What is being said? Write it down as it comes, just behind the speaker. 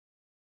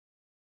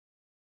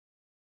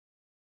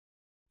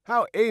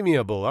How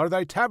amiable are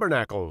thy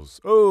tabernacles,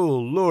 O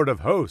Lord of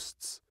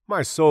hosts!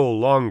 My soul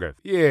longeth,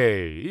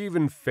 yea,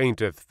 even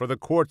fainteth for the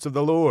courts of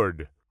the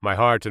Lord. My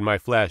heart and my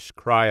flesh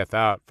crieth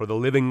out for the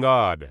living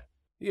God.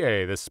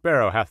 Yea, the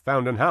sparrow hath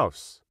found an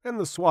house, and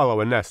the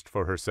swallow a nest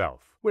for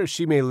herself, where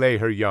she may lay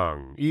her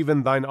young,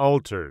 even thine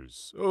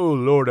altars, O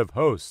Lord of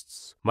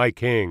hosts, my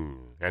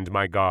King and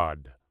my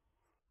God.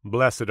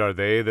 Blessed are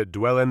they that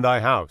dwell in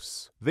thy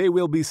house. They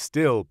will be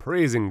still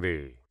praising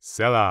thee.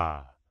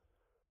 Selah.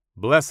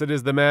 Blessed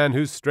is the man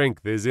whose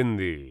strength is in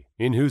thee,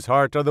 in whose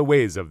heart are the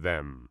ways of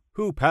them,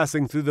 who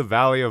passing through the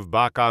valley of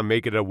Baca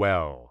make it a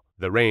well.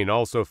 The rain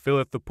also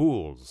filleth the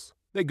pools.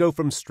 They go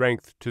from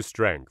strength to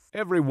strength.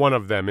 Every one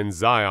of them in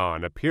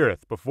Zion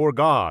appeareth before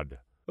God.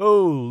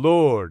 O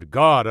Lord,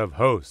 God of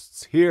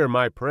hosts, hear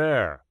my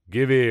prayer.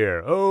 Give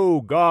ear,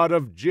 O God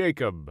of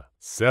Jacob.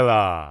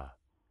 Selah.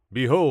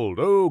 Behold,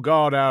 O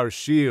God our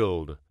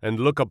shield, and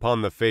look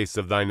upon the face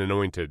of thine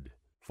anointed.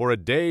 For a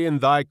day in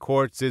thy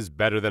courts is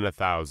better than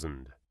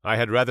 1,000. I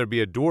had rather be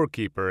a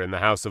doorkeeper in the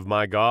house of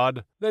my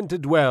God than to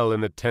dwell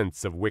in the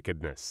tents of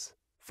wickedness.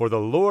 For the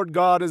Lord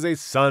God is a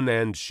sun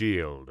and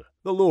shield.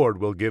 The Lord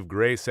will give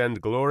grace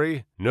and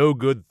glory. No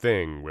good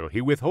thing will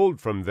he withhold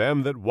from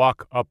them that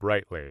walk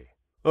uprightly.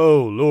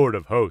 O Lord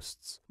of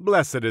hosts,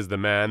 blessed is the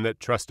man that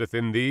trusteth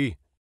in thee.